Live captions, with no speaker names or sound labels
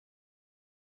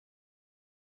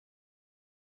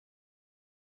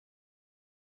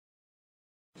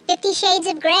50 Shades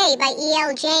of Grey by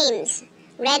E.L. James,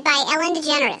 read by Ellen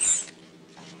DeGeneres.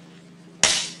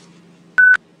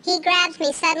 He grabs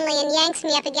me suddenly and yanks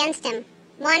me up against him.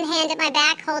 One hand at my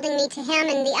back holding me to him,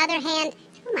 and the other hand...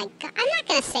 Oh my God, I'm not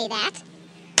going to say that.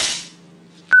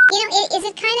 You know, is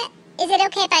it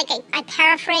okay if I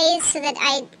paraphrase so that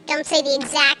I don't say the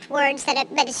exact words, but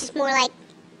it's just more like,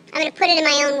 I'm going to put it in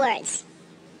my own words.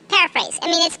 Paraphrase. I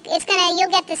mean, it's going to, you'll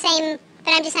get the same,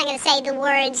 but I'm just not going to say the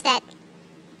words that...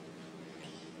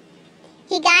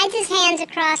 He guides his hands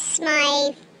across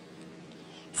my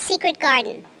secret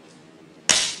garden.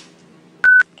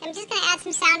 I'm just going to add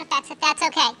some sound effects if that's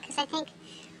okay, because I think...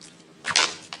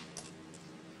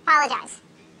 Apologize.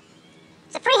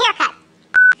 It's a free haircut.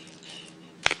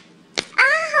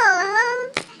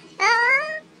 Oh!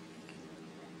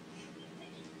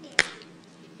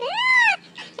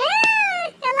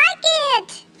 I like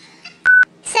it!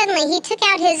 Suddenly, he took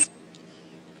out his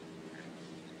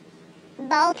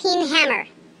ball-peen hammer.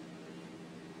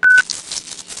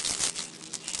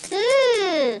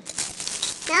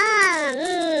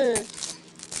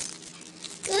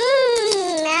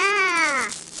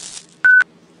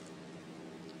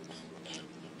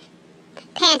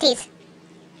 Panties.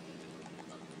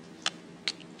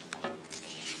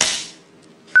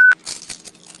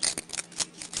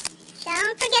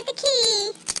 Don't forget the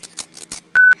key.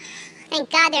 Thank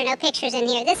God there are no pictures in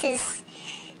here. This is...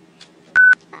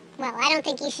 Well, I don't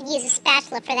think you should use a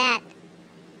spatula for that.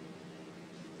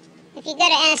 If you go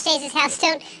to Anastasia's house,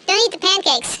 don't eat the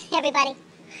pancakes, everybody.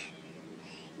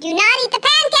 Do not eat the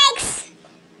pancakes!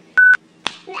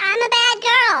 I'm a bad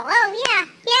girl. Oh, yeah.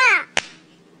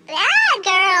 Bad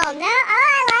girl. No, oh,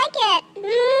 I like it.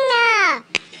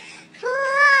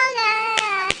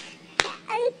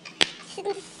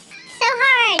 So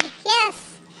hard. Yes.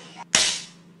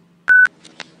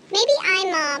 Maybe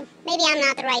I'm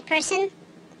not the right person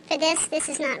for this. This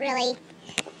is not really...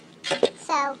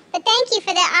 So, but thank you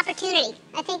for the opportunity.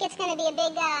 I think it's going to be a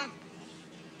big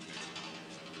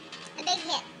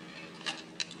hit.